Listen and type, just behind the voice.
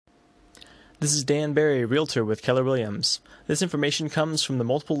This is Dan Barry, Realtor with Keller Williams. This information comes from the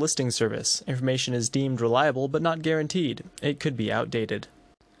Multiple Listing Service. Information is deemed reliable but not guaranteed. It could be outdated.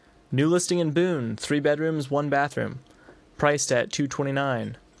 New listing in Boone, 3 bedrooms, 1 bathroom. Priced at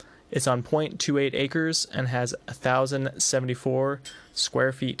 $229. It's on .28 acres and has 1,074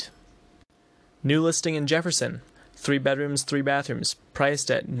 square feet. New listing in Jefferson, 3 bedrooms, 3 bathrooms. Priced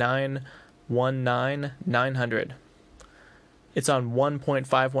at $919,900. It's on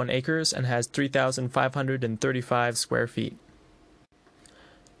 1.51 acres and has 3,535 square feet.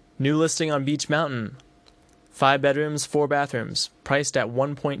 New listing on Beach Mountain, 5 bedrooms, 4 bathrooms, priced at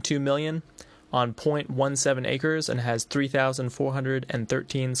 $1.2 million, on .17 acres and has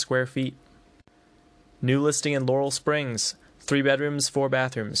 3,413 square feet. New listing in Laurel Springs, 3 bedrooms, 4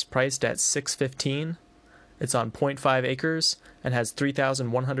 bathrooms, priced at $615. It's on .5 acres and has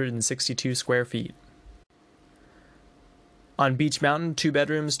 3,162 square feet. On Beach Mountain, 2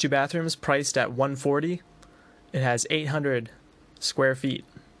 bedrooms, 2 bathrooms, priced at $140. It has 800 square feet.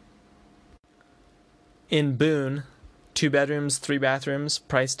 In Boone, 2 bedrooms, 3 bathrooms,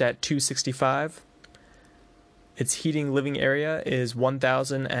 priced at $265. Its heating living area is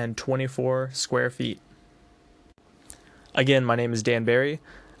 1,024 square feet. Again, my name is Dan Barry.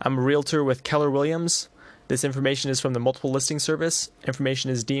 I'm a realtor with Keller Williams. This information is from the Multiple Listing Service. Information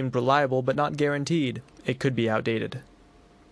is deemed reliable but not guaranteed. It could be outdated.